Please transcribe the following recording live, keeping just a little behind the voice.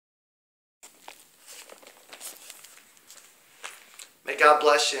May God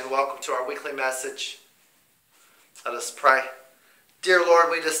bless you and welcome to our weekly message. Let us pray. Dear Lord,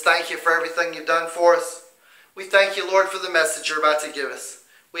 we just thank you for everything you've done for us. We thank you, Lord, for the message you're about to give us.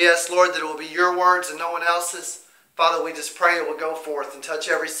 We ask, Lord, that it will be your words and no one else's. Father, we just pray it will go forth and touch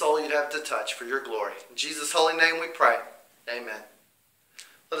every soul you'd have to touch for your glory. In Jesus' holy name we pray. Amen.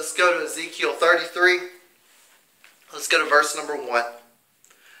 Let us go to Ezekiel 33. Let's go to verse number 1.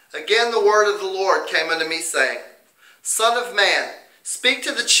 Again the word of the Lord came unto me, saying, Son of man, speak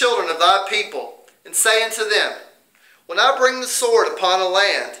to the children of thy people, and say unto them, When I bring the sword upon a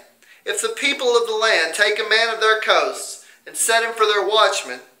land, if the people of the land take a man of their coasts, and set him for their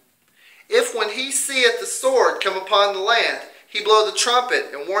watchman, if when he seeth the sword come upon the land, he blow the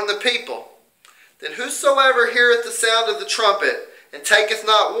trumpet and warn the people, then whosoever heareth the sound of the trumpet, and taketh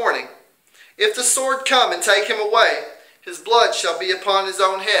not warning, if the sword come and take him away, his blood shall be upon his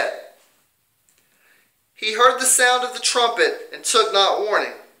own head. He heard the sound of the trumpet, and took not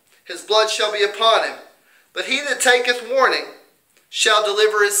warning, his blood shall be upon him. But he that taketh warning shall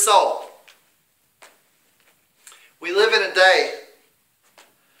deliver his soul. We live in a day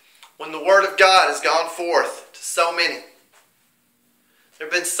when the word of God has gone forth to so many. There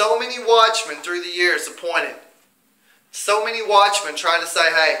have been so many watchmen through the years appointed. So many watchmen trying to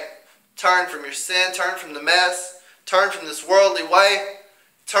say, hey, turn from your sin, turn from the mess, turn from this worldly way,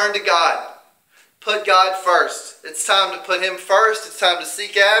 turn to God. Put God first. It's time to put him first. It's time to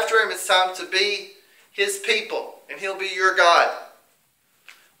seek after him. It's time to be his people, and he'll be your God.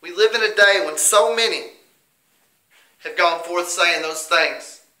 We live in a day when so many have gone forth saying those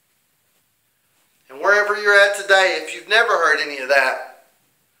things. And wherever you're at today, if you've never heard any of that,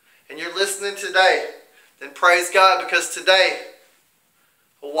 and you're listening today, then praise God, because today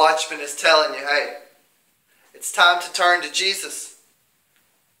a watchman is telling you, hey, it's time to turn to Jesus.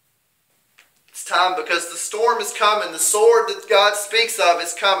 It's time, because the storm is coming. The sword that God speaks of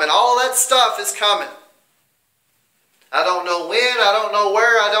is coming. All that stuff is coming. I don't know when, I don't know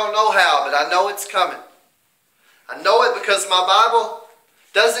where, I don't know how, but I know it's coming. I know it because my Bible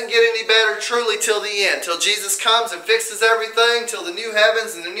doesn't get any better truly till the end. Till Jesus comes and fixes everything. Till the new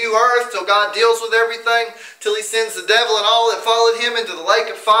heavens and the new earth. Till God deals with everything. Till he sends the devil and all that followed him into the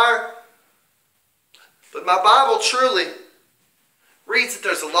lake of fire. But my Bible truly reads that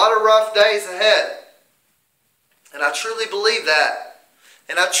there's a lot of rough days ahead. And I truly believe that.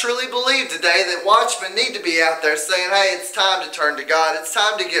 And I truly believe today that watchmen need to be out there saying, hey, it's time to turn to God. It's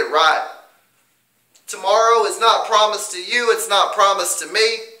time to get right. Tomorrow is not promised to you. It's not promised to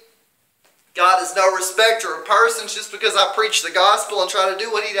me. God is no respecter of persons. Just because I preach the gospel and try to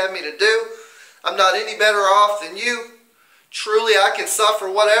do what he'd have me to do, I'm not any better off than you. Truly, I can suffer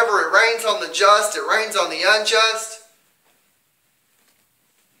whatever. It rains on the just. It rains on the unjust.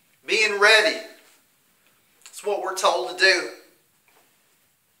 Being ready. That's what we're told to do.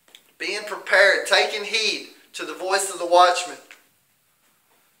 Being prepared. Taking heed to the voice of the watchman.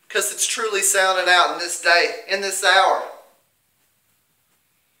 Because it's truly sounding out in this day, in this hour.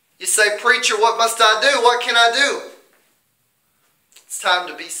 You say, preacher, what must I do? What can I do? It's time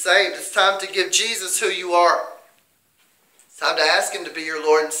to be saved. It's time to give Jesus who you are. It's time to ask him to be your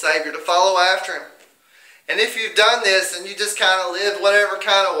Lord and Savior, to follow after him. And if you've done this and you just kind of live whatever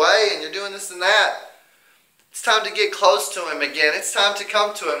kind of way and you're doing this and that, it's time to get close to him again. It's time to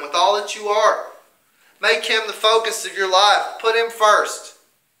come to him with all that you are. Make him the focus of your life. Put him first.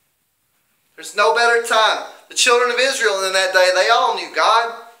 There's no better time. The children of Israel in that day, they all knew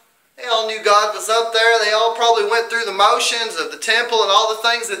God. They all knew God was up there. They all probably went through the motions of the temple and all the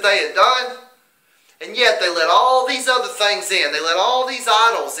things that they had done. And yet they let all these other things in. They let all these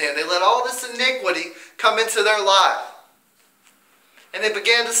idols in. They let all this iniquity come into their life. And they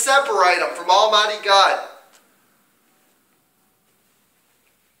began to separate them from Almighty God.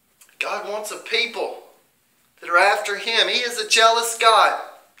 God wants a people that are after him. He is a jealous God.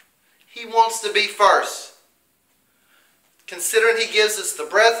 He wants to be first. Considering he gives us the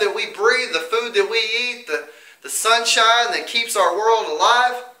breath that we breathe, the food that we eat, the sunshine that keeps our world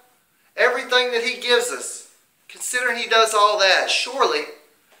alive, everything that he gives us, considering he does all that, surely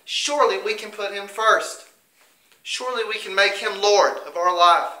we can put him first. Surely we can make him Lord of our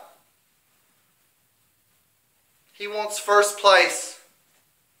life. He wants first place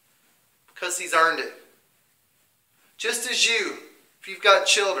because he's earned it. Just as you, if you've got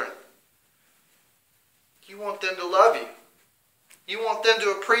children, you want them to love you. You want them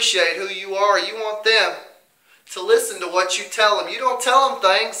to appreciate who you are. You want them to listen to what you tell them. You don't tell them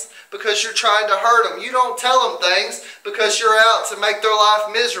things because you're trying to hurt them. You don't tell them things because you're out to make their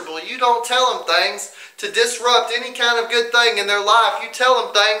life miserable. You don't tell them things to disrupt any kind of good thing in their life. You tell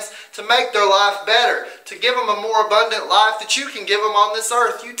them things to make their life better, to give them a more abundant life that you can give them on this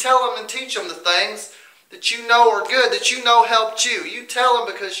earth. You tell them and teach them the things that you know are good, that you know helped you. You tell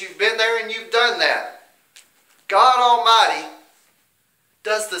them because you've been there and you've done that. God Almighty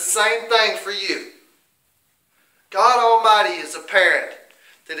does the same thing for you. God Almighty is a parent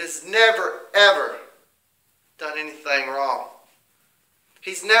that has never, ever done anything wrong.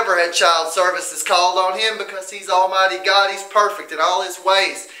 He's never had child services called on him because he's Almighty God. He's perfect in all his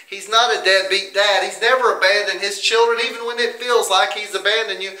ways. He's not a deadbeat dad. He's never abandoned his children, even when it feels like he's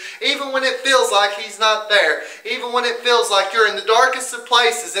abandoned you, even when it feels like he's not there, even when it feels like you're in the darkest of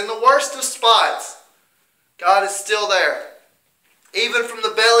places, in the worst of spots. God is still there. Even from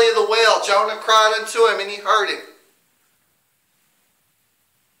the belly of the whale, Jonah cried unto him and he heard him.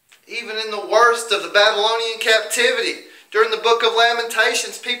 Even in the worst of the Babylonian captivity, during the book of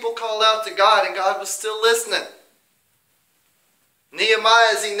Lamentations, people called out to God and God was still listening.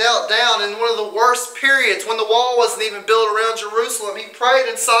 Nehemiah, as he knelt down in one of the worst periods, when the wall wasn't even built around Jerusalem, he prayed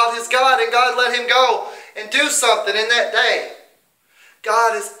and sought his God, and God let him go and do something in that day.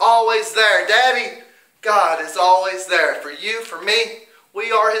 God is always there. Daddy, God is always there. For you, for me,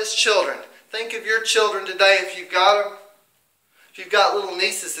 we are his children. Think of your children today if you've got them. If you've got little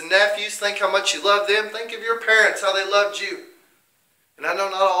nieces and nephews, think how much you love them. Think of your parents, how they loved you. And I know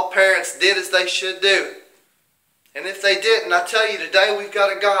not all parents did as they should do. And if they didn't, I tell you today, we've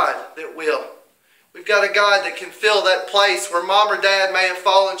got a God that will. We've got a God that can fill that place where mom or dad may have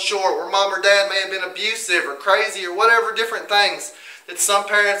fallen short, where mom or dad may have been abusive or crazy or whatever different things that some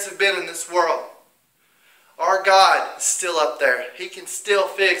parents have been in this world. Our God is still up there. He can still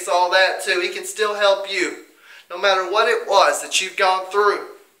fix all that too. He can still help you. No matter what it was that you've gone through,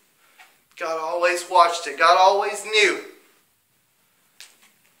 God always watched it. God always knew.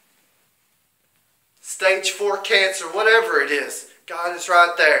 Stage 4 cancer, whatever it is, God is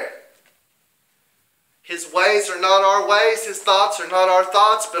right there. His ways are not our ways. His thoughts are not our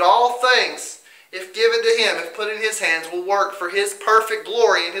thoughts. But all things, if given to him, if put in his hands, will work for his perfect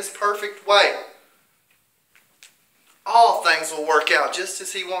glory in his perfect way. All things will work out just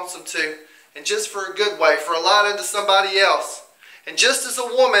as he wants them to. And just for a good way, for a light unto somebody else. And just as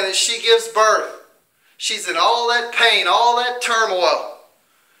a woman, as she gives birth, she's in all that pain, all that turmoil.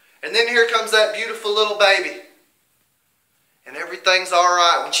 And then here comes that beautiful little baby. And everything's all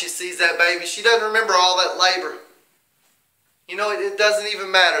right when she sees that baby. She doesn't remember all that labor. You know, it doesn't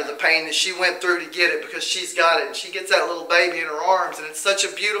even matter the pain that she went through to get it, because she's got it. And she gets that little baby in her arms, and it's such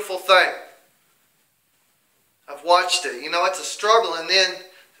a beautiful thing. I've watched it. You know, it's a struggle, and then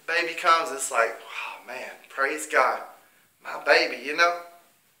baby comes, it's like, oh man, praise God. My baby, you know.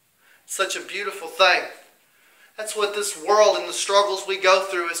 Such a beautiful thing. That's what this world and the struggles we go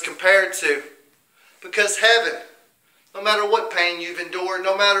through is compared to. Because heaven, no matter what pain you've endured,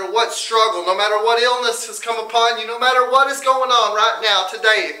 no matter what struggle, no matter what illness has come upon you, no matter what is going on right now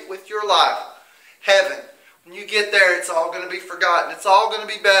today with your life, heaven, when you get there, it's all going to be forgotten. It's all going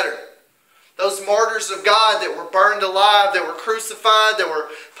to be better. Those martyrs of God that were burned alive, that were crucified, that were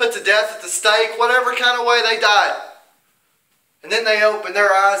put to death at the stake, whatever kind of way they died. And then they opened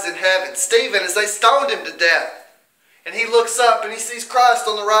their eyes in heaven. Stephen, as they stoned him to death, and he looks up and he sees Christ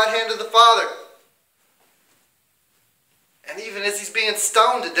on the right hand of the Father. And even as he's being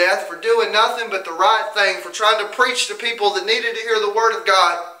stoned to death for doing nothing but the right thing, for trying to preach to people that needed to hear the Word of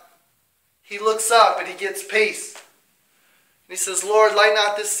God, he looks up and he gets peace. And he says, Lord, lay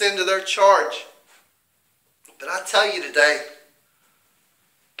not this sin to their charge. But I tell you today,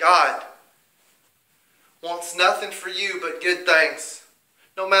 God wants nothing for you but good things.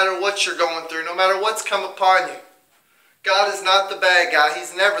 No matter what you're going through, no matter what's come upon you. God is not the bad guy.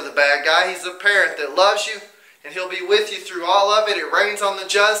 He's never the bad guy. He's a parent that loves you, and he'll be with you through all of it. It rains on the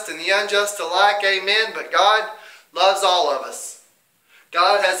just and the unjust alike. Amen. But God loves all of us.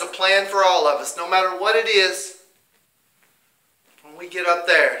 God has a plan for all of us. No matter what it is, when we get up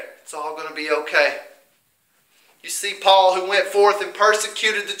there, it's all going to be okay. You see Paul, who went forth and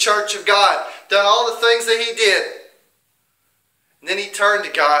persecuted the church of God, done all the things that he did. And then he turned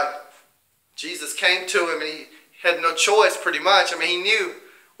to God. Jesus came to him and he had no choice pretty much. I mean, he knew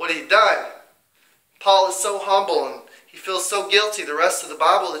what he'd done. Paul is so humble and he feels so guilty the rest of the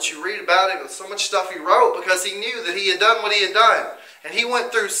Bible that you read about it with so much stuff he wrote, because he knew that he had done what he had done. And he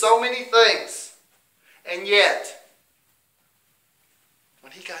went through so many things. And yet,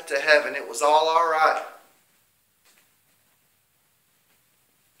 when he got to heaven, it was all right.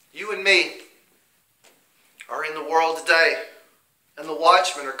 You and me are in the world today. And the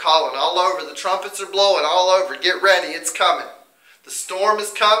watchmen are calling all over. The trumpets are blowing all over. Get ready, it's coming. The storm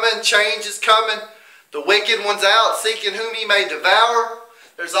is coming. Change is coming. The wicked one's out, seeking whom he may devour.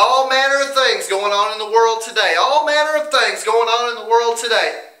 There's all manner of things going on in the world today. All manner of things going on in the world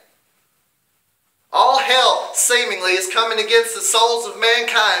today. All hell seemingly is coming against the souls of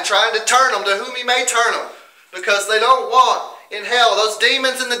mankind, trying to turn them to whom he may turn them. Because they don't want, in hell, those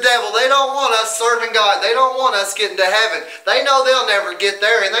demons and the devil, they don't want us serving God. They don't want us getting to heaven. They know they'll never get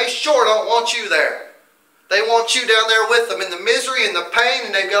there, and they sure don't want you there. They want you down there with them in the misery and the pain,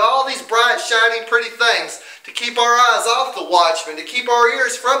 and they've got all these bright, shiny, pretty things to keep our eyes off the watchman, to keep our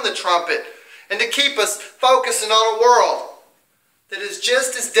ears from the trumpet, and to keep us focusing on a world that is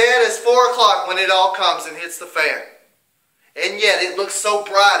just as dead as 4 o'clock when it all comes and hits the fan. And yet it looks so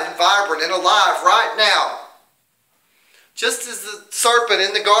bright and vibrant and alive right now. Just as the serpent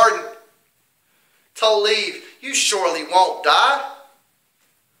in the garden told Eve, you surely won't die.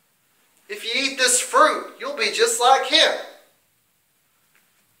 If you eat this fruit, you'll be just like him.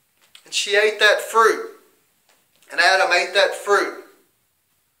 And she ate that fruit. And Adam ate that fruit.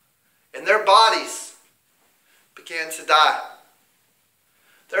 And their bodies began to die.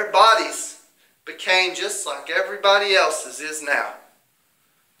 Their bodies became just like everybody else's is now.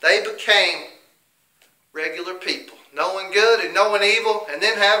 They became regular people, knowing good and knowing evil, and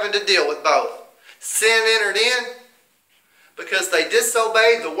then having to deal with both. Sin entered in because they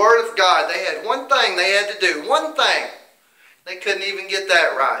disobeyed the word of God. They had one thing they had to do, one thing. They couldn't even get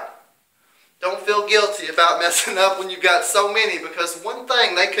that right. Don't feel guilty about messing up when you've got so many, because one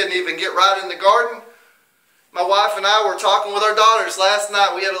thing they couldn't even get right in the garden. My wife and I were talking with our daughters last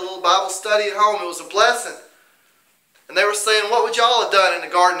night. We had a little Bible study at home. It was a blessing. And they were saying, what would y'all have done in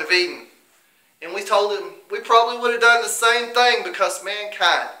the Garden of Eden? And we told them we probably would have done the same thing, because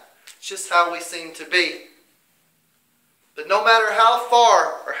mankind, it's just how we seem to be. But no matter how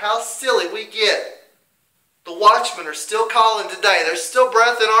far or how silly we get, the watchmen are still calling today. There's still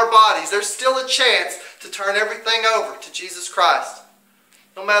breath in our bodies. There's still a chance to turn everything over to Jesus Christ.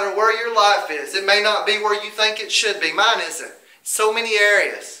 No matter where your life is, it may not be where you think it should be. Mine isn't. So many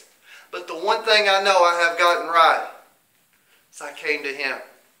areas. But the one thing I know I have gotten right is I came to him.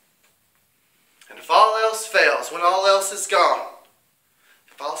 And if all else fails, when all else is gone,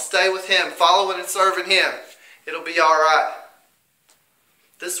 if I'll stay with him, following and serving him, it'll be all right.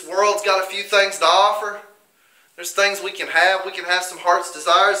 This world's got a few things to offer. There's things we can have. We can have some heart's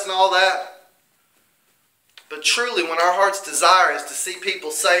desires and all that. But truly, when our heart's desire is to see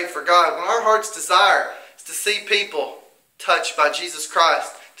people saved for God, when our heart's desire is to see people touched by Jesus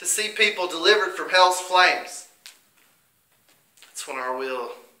Christ, to see people delivered from hell's flames, that's when our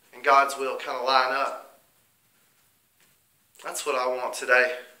will and God's will kind of line up. That's what I want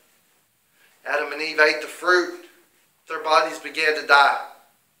today. Adam and Eve ate the fruit. Their bodies began to die.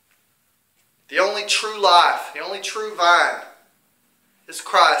 The only true life, the only true vine is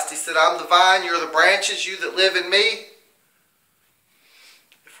Christ. He said, I'm the vine, you're the branches, you that live in me.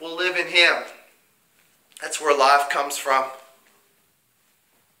 If we'll live in him, that's where life comes from.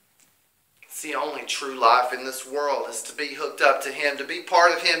 It's the only true life in this world, is to be hooked up to him, to be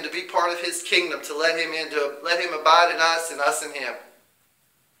part of him, to be part of his kingdom, to let him in, to let him abide in us and us in him.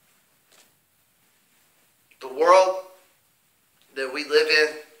 The world that we live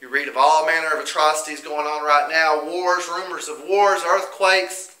in, you read of all manner of atrocities going on right now, wars, rumors of wars,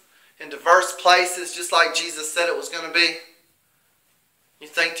 earthquakes in diverse places, just like Jesus said it was going to be. You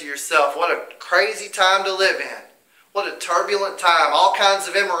think to yourself, what a crazy time to live in. What a turbulent time. All kinds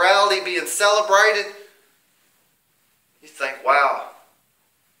of immorality being celebrated. You think, wow.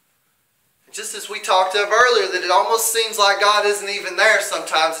 Just as we talked of earlier, that it almost seems like God isn't even there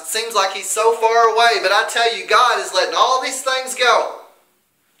sometimes. It seems like he's so far away. But I tell you, God is letting all these things go,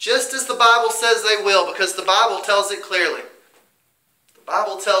 just as the Bible says they will, because the Bible tells it clearly. The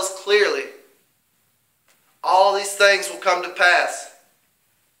Bible tells clearly all these things will come to pass.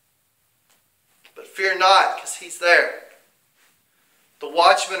 But fear not, because he's there. The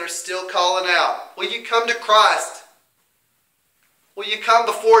watchmen are still calling out. Will you come to Christ? Will you come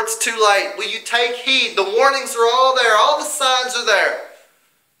before it's too late? Will you take heed? The warnings are all there. All the signs are there.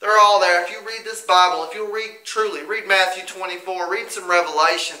 They're all there. If you read this Bible, if you'll read truly, read Matthew 24, read some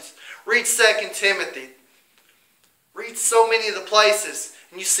Revelations, read 2 Timothy, read so many of the places,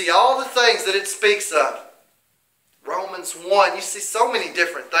 and you see all the things that it speaks of. Romans 1, you see so many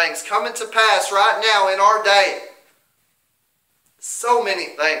different things coming to pass right now in our day. So many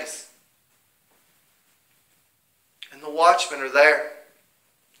things. And the watchmen are there.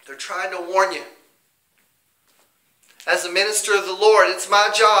 They're trying to warn you. As a minister of the Lord, it's my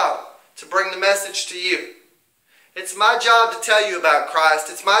job to bring the message to you. It's my job to tell you about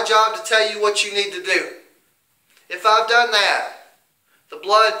Christ. It's my job to tell you what you need to do. If I've done that, the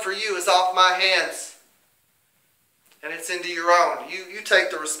blood for you is off my hands. and it's into your own. You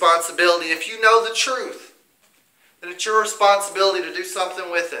take the responsibility. If you know the truth, then it's your responsibility to do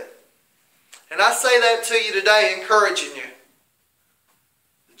something with it. And I say that to you today, encouraging you,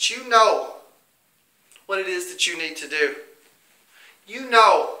 that you know what it is that you need to do. You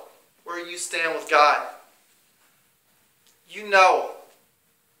know where you stand with God. You know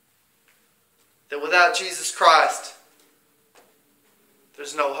that without Jesus Christ,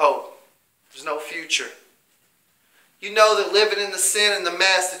 there's no hope. There's no future. You know that living in the sin and the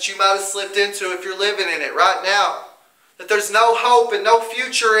mess that you might have slipped into, if you're living in it right now, that there's no hope and no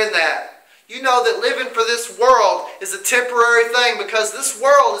future in that. You know that living for this world is a temporary thing, because this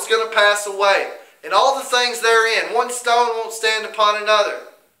world is going to pass away. And all the things therein, one stone won't stand upon another.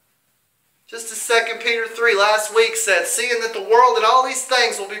 Just as 2 Peter 3 last week said, seeing that the world and all these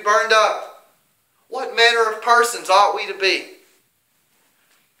things will be burned up, what manner of persons ought we to be?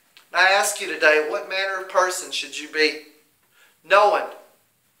 And I ask you today, what manner of person should you be? Knowing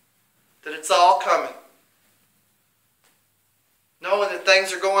that it's all coming. Knowing that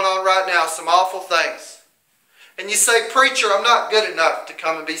things are going on right now, some awful things. And you say, preacher, I'm not good enough to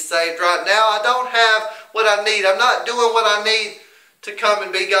come and be saved right now. I don't have what I need. I'm not doing what I need to come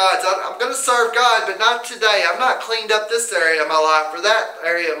and be God's. I'm going to serve God, but not today. I've not cleaned up this area of my life or that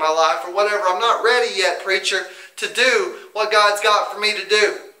area of my life or whatever. I'm not ready yet, preacher, to do what God's got for me to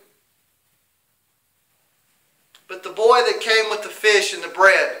do. But the boy that came with the fish and the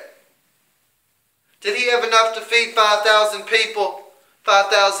bread, did he have enough to feed 5,000 people,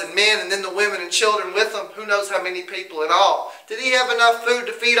 5,000 men, and then the women and children with them? Who knows how many people in all? Did he have enough food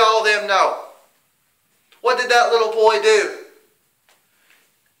to feed all of them? No. What did that little boy do?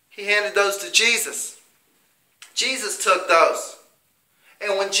 He handed those to Jesus. Jesus took those.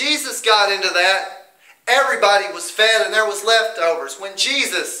 And when Jesus got into that, everybody was fed and there was leftovers. When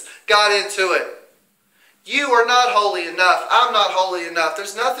Jesus got into it, you are not holy enough. I'm not holy enough.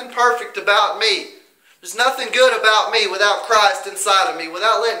 There's nothing perfect about me. There's nothing good about me without Christ inside of me,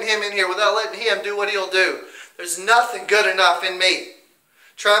 without letting Him in here, without letting Him do what He'll do. There's nothing good enough in me.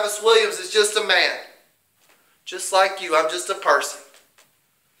 Travis Williams is just a man. Just like you, I'm just a person.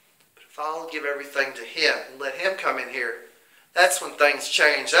 But if I'll give everything to Him and let Him come in here, that's when things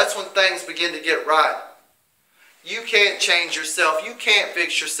change. That's when things begin to get right. You can't change yourself. You can't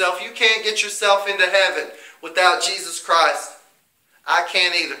fix yourself. You can't get yourself into heaven without Jesus Christ. I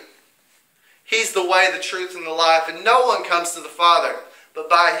can't either. He's the way, the truth, and the life, and no one comes to the Father but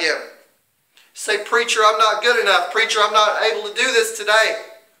by Him. Say, preacher, I'm not good enough. Preacher, I'm not able to do this today.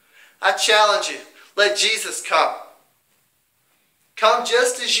 I challenge you. Let Jesus come. Come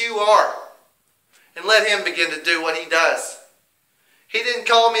just as you are, and let Him begin to do what He does. He didn't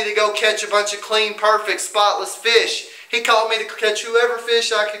call me to go catch a bunch of clean, perfect, spotless fish. He called me to catch whoever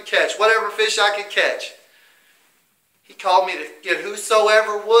fish I could catch, whatever fish I could catch. He called me to get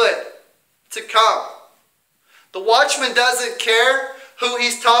whosoever would to come. The watchman doesn't care who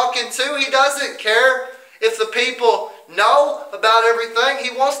he's talking to. He doesn't care if the people know about everything.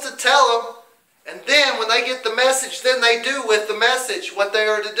 He wants to tell them. And then when they get the message, then they do with the message what they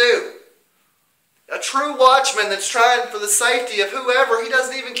are to do. A true watchman that's trying for the safety of whoever, he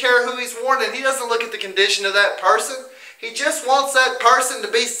doesn't even care who he's warning. He doesn't look at the condition of that person. He just wants that person to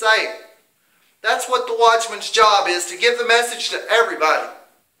be safe. That's what the watchman's job is, to give the message to everybody.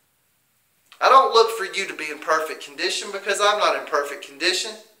 I don't look for you to be in perfect condition, because I'm not in perfect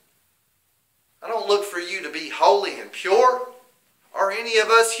condition. I don't look for you to be holy and pure, or any of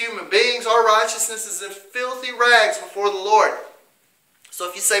us human beings. Our righteousness is in filthy rags before the Lord. So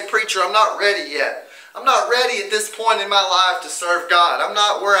if you say, preacher, I'm not ready yet. I'm not ready at this point in my life to serve God. I'm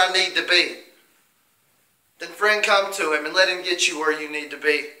not where I need to be. Then friend, come to Him and let Him get you where you need to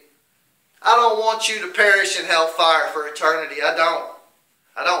be. I don't want you to perish in hellfire for eternity. I don't.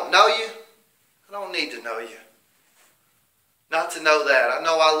 I don't know you. I don't need to know you. Not to know that. I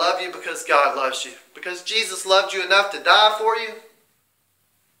know I love you because God loves you. Because Jesus loved you enough to die for you.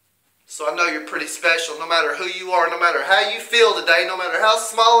 So I know you're pretty special, no matter who you are, no matter how you feel today, no matter how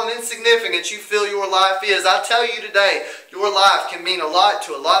small and insignificant you feel your life is. I tell you today, your life can mean a lot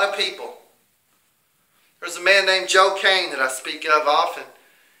to a lot of people. There's a man named Joe Kane that I speak of often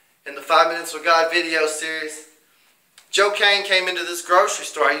in the 5 Minutes with God video series. Joe Kane came into this grocery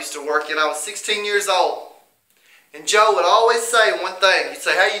store I used to work in. I was 16 years old. And Joe would always say one thing. He'd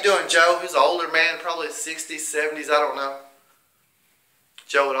say, how you doing, Joe? He was an older man, probably 60s, 70s, I don't know.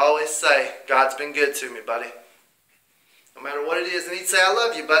 Joe would always say, God's been good to me, buddy. No matter what it is. And he'd say, I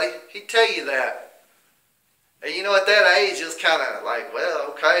love you, buddy. He'd tell you that. And you know, at that age, it was kind of like, well,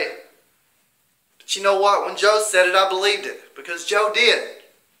 okay. But you know what? When Joe said it, I believed it. Because Joe did.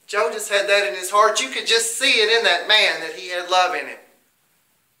 Joe just had that in his heart. You could just see it in that man that he had love in him.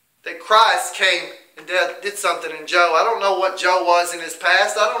 That Christ came and did something in Joe. I don't know what Joe was in his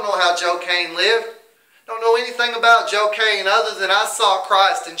past. I don't know how Joe Kane lived. I don't know anything about Joe Kane other than I saw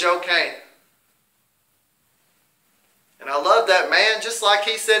Christ in Joe Kane. And I loved that man just like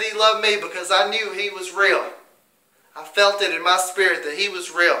he said he loved me because I knew he was real. I felt it in my spirit that he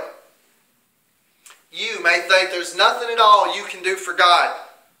was real. You may think there's nothing at all you can do for God.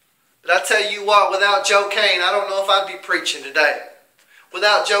 But I tell you what, without Joe Kane, I don't know if I'd be preaching today.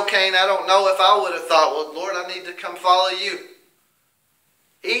 Without Joe Kane, I don't know if I would have thought, well, Lord, I need to come follow you.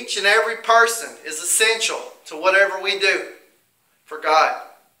 Each and every person is essential to whatever we do for God.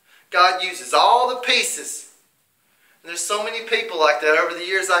 God uses all the pieces. And there's so many people like that over the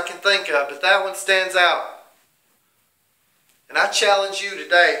years I can think of, but that one stands out. And I challenge you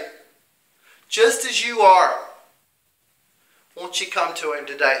today, just as you are, won't you come to Him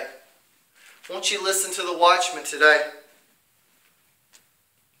today? Won't you listen to the Watchman today?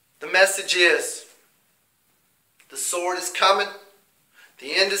 The message is, the sword is coming,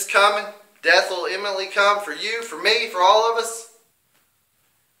 the end is coming, death will imminently come for you, for me, for all of us.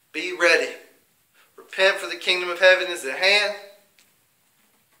 Be ready. Repent, for the kingdom of heaven is at hand.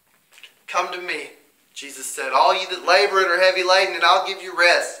 Come to me, Jesus said, all you that labor and are heavy laden, and I'll give you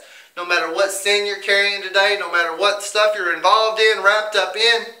rest. No matter what sin you're carrying today, no matter what stuff you're involved in, wrapped up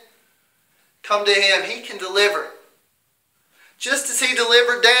in, come to Him. He can deliver. Just as He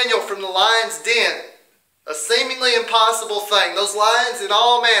delivered Daniel from the lion's den, a seemingly impossible thing. Those lions in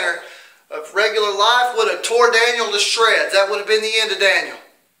all manner of regular life would have tore Daniel to shreds. That would have been the end of Daniel.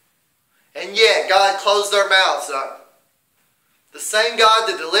 And yet God closed their mouths up. The same God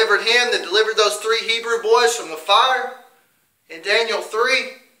that delivered him, that delivered those 3 Hebrew boys from the fire in Daniel 3,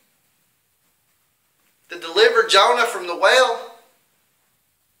 that delivered Jonah from the whale,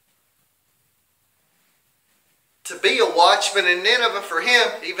 to be a watchman in Nineveh for him,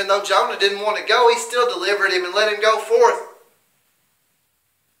 even though Jonah didn't want to go, He still delivered him and let him go forth.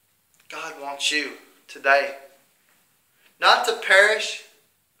 God wants you today not to perish,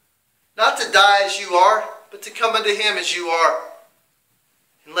 not to die as you are, but to come unto Him as you are.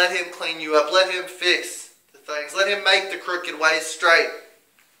 And let Him clean you up. Let Him fix the things. Let Him make the crooked ways straight.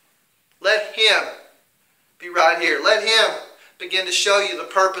 Let Him be right here. Let Him begin to show you the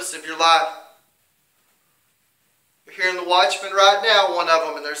purpose of your life. You're hearing the Watchman right now, one of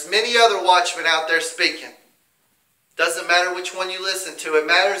them, and there's many other watchmen out there speaking. Doesn't matter which one you listen to. It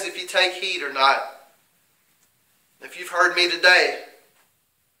matters if you take heed or not. If you've heard me today,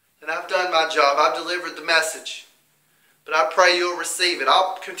 then I've done my job. I've delivered the message. But I pray you'll receive it.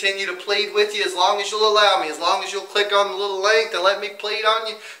 I'll continue to plead with you as long as you'll allow me. As long as you'll click on the little link and let me plead on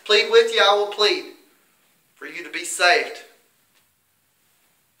you, plead with you, I will plead for you to be saved.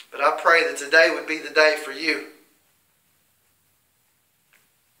 But I pray that today would be the day for you.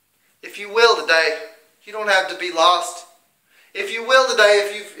 If you will today, you don't have to be lost. If you will today,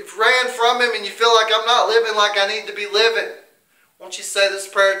 if you've ran from Him and you feel like I'm not living like I need to be living, won't you say this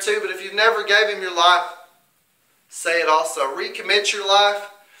prayer too? But if you've never gave Him your life, say it also. Recommit your life.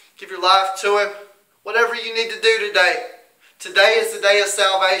 Give your life to Him. Whatever you need to do today. Today is the day of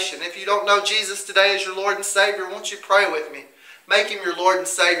salvation. If you don't know Jesus today as your Lord and Savior, won't you pray with me? Make Him your Lord and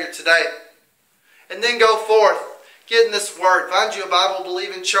Savior today. And then go forth. Get in this Word. Find you a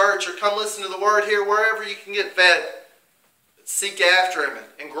Bible-believing church or come listen to the Word here wherever you can get fed. But seek after Him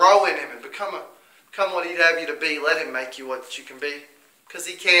and grow in Him and become what He'd have you to be. Let Him make you what you can be. Because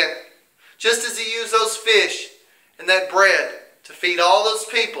He can. Just as He used those fish and that bread to feed all those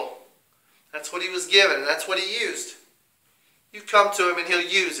people. That's what He was given and that's what He used. You come to Him and He'll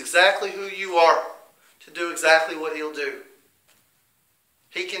use exactly who you are to do exactly what He'll do.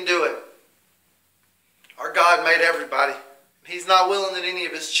 He can do it. Our God made everybody. He's not willing that any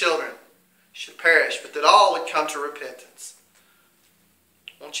of His children should perish, but that all would come to repentance.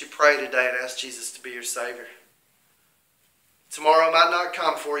 Won't you pray today and ask Jesus to be your Savior? Tomorrow might not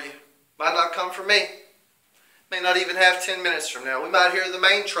come for you. Might not come for me. May not even have 10 minutes from now. We might hear the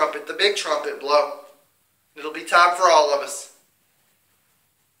main trumpet, the big trumpet blow. It'll be time for all of us.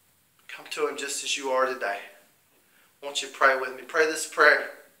 Come to Him just as you are today. Won't you pray with me? Pray this prayer.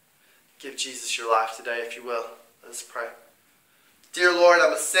 Give Jesus your life today if you will. Let's pray. Dear Lord,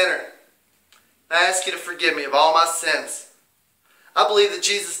 I'm a sinner. I ask you to forgive me of all my sins. I believe that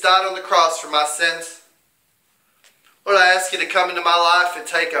Jesus died on the cross for my sins. Lord, I ask you to come into my life and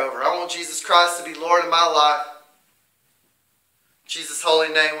take over. I want Jesus Christ to be Lord of my life. In Jesus' holy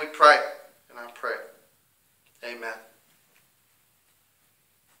name we pray. And I pray. Amen.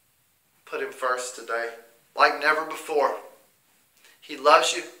 Put Him first today, like never before. He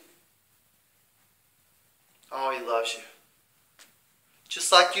loves you. Oh, He loves you.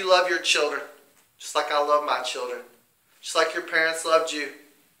 Just like you love your children. Just like I love my children. Just like your parents loved you.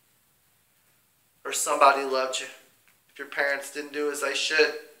 Or somebody loved you. If your parents didn't do as they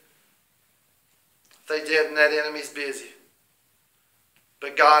should. If they didn't, that enemy's busy.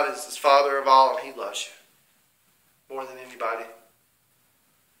 But God is the Father of all, and He loves you. More than anybody.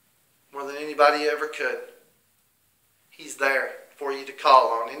 More than anybody ever could. He's there for you to call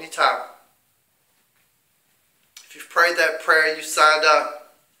on anytime. If you've prayed that prayer, you signed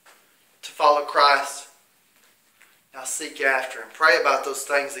up to follow Christ. Now seek after Him. Pray about those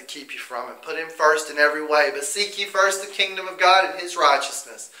things that keep you from Him. Put Him first in every way. But seek ye first the kingdom of God and His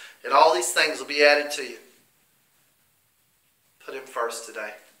righteousness. And all these things will be added to you. Put Him first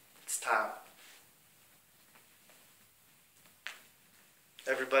today. It's time.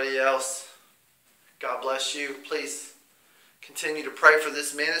 Everybody else, God bless you. Please continue to pray for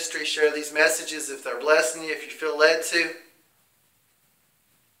this ministry. Share these messages if they're blessing you, if you feel led to.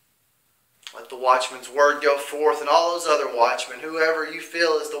 Let the Watchman's word go forth, and all those other watchmen, whoever you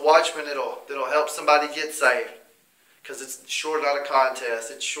feel is the watchman that'll help somebody get saved. Because it's sure not a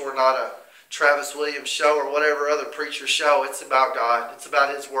contest. It's sure not a Travis Williams show or whatever other preacher show. It's about God. It's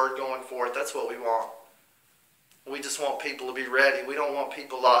about His word going forth. That's what we want. We just want people to be ready. We don't want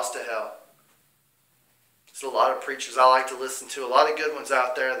people lost to hell. There's a lot of preachers I like to listen to. A lot of good ones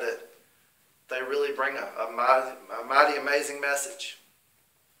out there that they really bring a mighty, amazing message.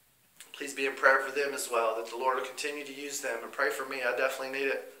 Please be in prayer for them as well, that the Lord will continue to use them. And pray for me. I definitely need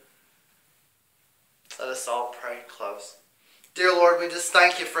it. Let us all pray and close. Dear Lord, we just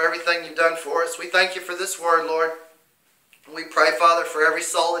thank You for everything You've done for us. We thank You for this word, Lord. And we pray, Father, for every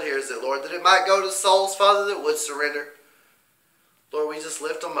soul that hears it, Lord, that it might go to souls, Father, that would surrender. Lord, we just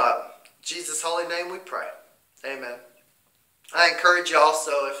lift them up. In Jesus' holy name we pray. Amen. I encourage you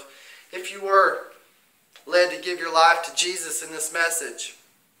also, if you were led to give your life to Jesus in this message,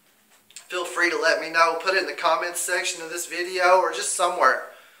 feel free to let me know. Put it in the comments section of this video or just somewhere.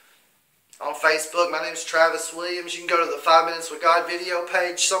 On Facebook, my name is Travis Williams. You can go to the 5 Minutes with God video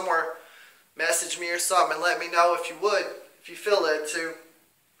page somewhere. Message me or something and let me know if you would, if you feel led to.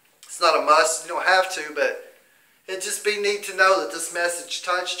 It's not a must. You don't have to, but it'd just be neat to know that this message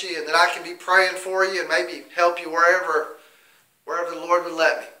touched you and that I can be praying for you and maybe help you wherever the Lord would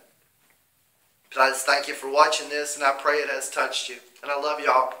let me. But I just thank you for watching this, and I pray it has touched you. And I love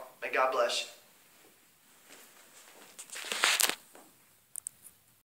y'all. May God bless you.